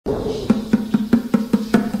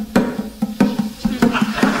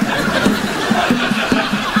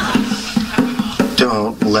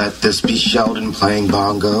let this be Sheldon playing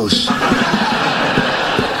bongos.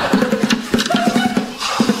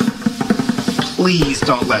 Please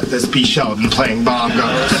don't let this be Sheldon playing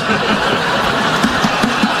bongos.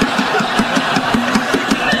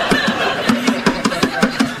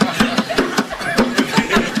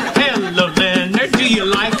 Hello, Leonard. Do you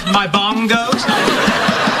like my bongos?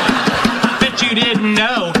 Bet you didn't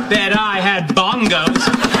know that I had bongos.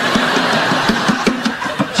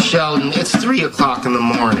 Sheldon, it's 3 o'clock in the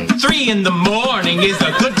morning. 3 in the morning is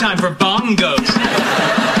a good time for bongos.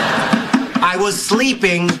 I was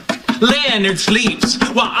sleeping. Leonard sleeps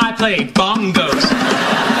while I play bongos.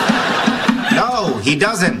 No, he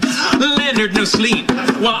doesn't. Leonard no sleep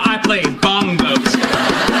while I play bongos.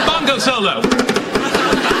 Bongo solo.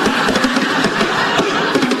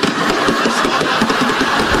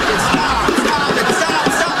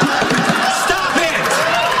 Stop it!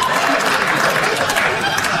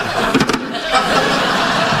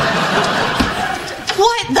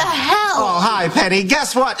 What the hell? Oh, hi, Penny.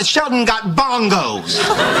 Guess what? Sheldon got bongos.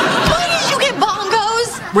 Why did you get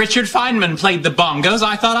bongos? Richard Feynman played the bongos.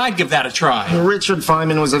 I thought I'd give that a try. Richard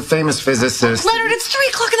Feynman was a famous physicist. Leonard, it's 3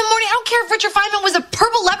 o'clock in the morning. I don't care if Richard Feynman was a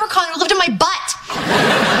purple leprechaun who lived in my butt.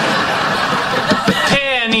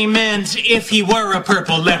 Kenny meant if he were a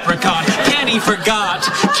purple leprechaun. Kenny forgot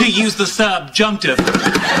to use the subjunctive.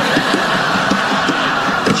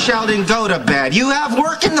 Sheldon, go to bed. You have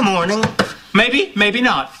work in the morning. Maybe, maybe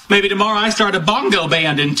not. Maybe tomorrow I start a bongo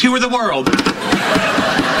band and tour the world.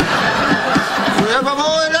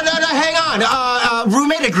 Hang on.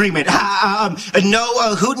 Roommate agreement. No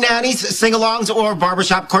hootenannies, sing-alongs, or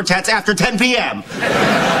barbershop quartets after 10 p.m.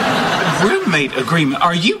 Roommate agreement?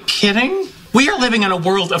 Are you kidding? We are living in a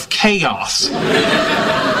world of chaos.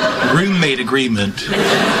 Roommate agreement.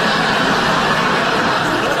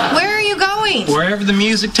 Where are you going? Wherever the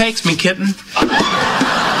music takes me, kitten.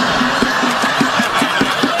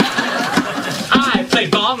 I play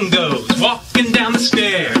bongos. Walk